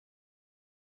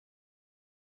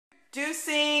Do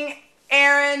sing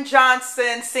Aaron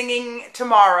Johnson singing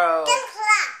Tomorrow.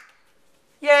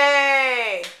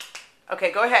 Yay!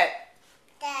 Okay, go ahead.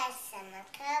 The sun will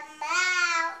come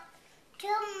out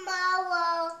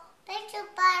tomorrow. Put your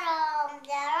bottom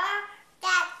there.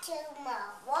 That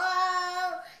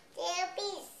tomorrow there'll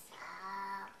be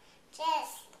some.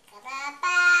 Just think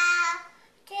about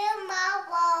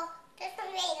tomorrow. Just the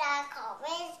way that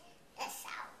comes the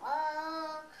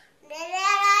sorrow.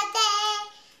 Another day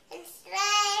and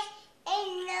sleigh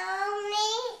and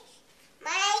lonely.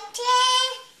 My day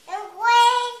and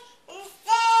wait and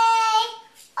stay.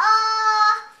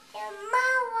 Oh,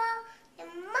 tomorrow,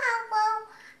 tomorrow,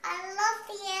 I love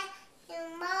you.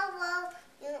 Tomorrow,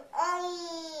 you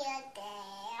only a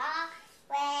day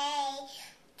away.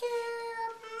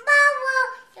 Tomorrow,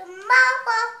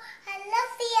 tomorrow, I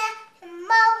love you.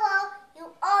 Tomorrow, you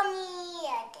only a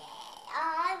day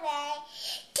away.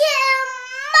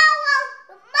 Tomorrow,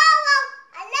 tomorrow,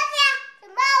 I love you.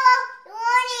 Tomorrow, you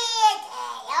only a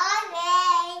day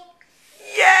away.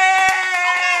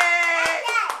 Yay!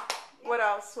 What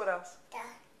else? What else?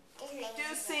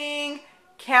 Do sing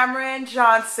Cameron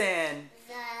Johnson.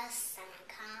 The sun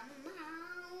come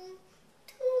out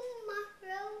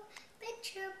tomorrow.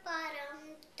 Bet your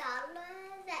bottom dollar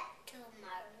that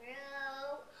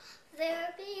tomorrow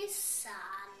there'll be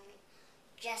sun.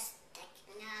 Just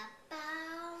thinking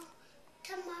about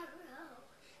tomorrow.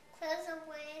 Close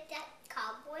away that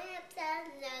cobweb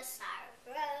and the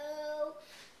sorrow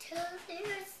till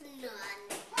there's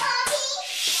none.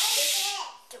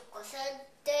 It was a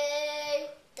day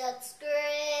that's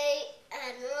great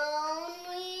and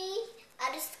lonely. I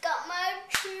just got my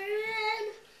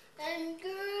grin and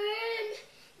grin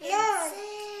and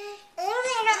say,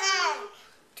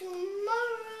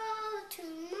 tomorrow,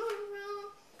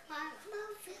 tomorrow, I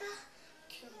love you.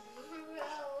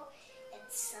 Tomorrow,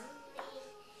 it's only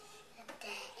a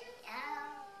day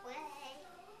away.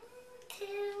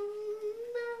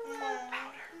 Tomorrow,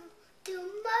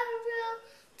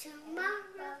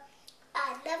 tomorrow, I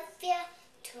love you.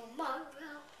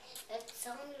 Tomorrow, it's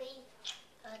only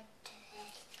a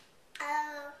day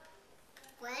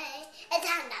away.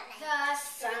 The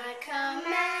sun come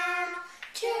out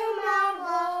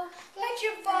tomorrow. Let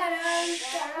your bottom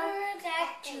down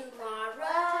that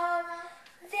tomorrow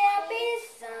there'll be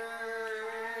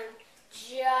sun.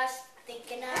 Just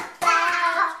thinking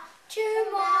about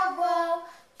tomorrow.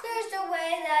 Clears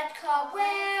away that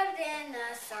cobweb in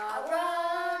the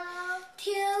sorrow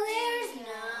till there's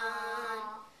none.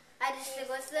 I just think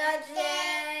what's the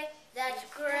day that's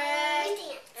great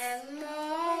and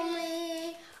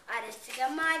lonely. I just stick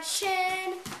on my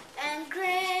chin and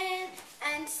grin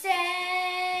and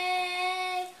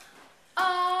say,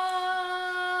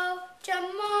 oh,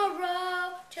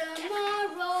 tomorrow,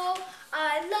 tomorrow,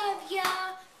 I love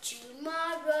ya.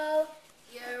 Tomorrow,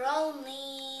 you're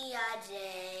only a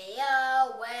day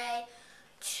away.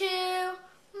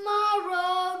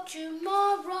 Tomorrow,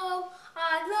 tomorrow,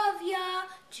 I love ya.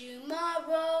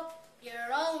 Tomorrow,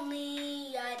 you're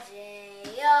only a day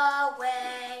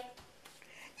away.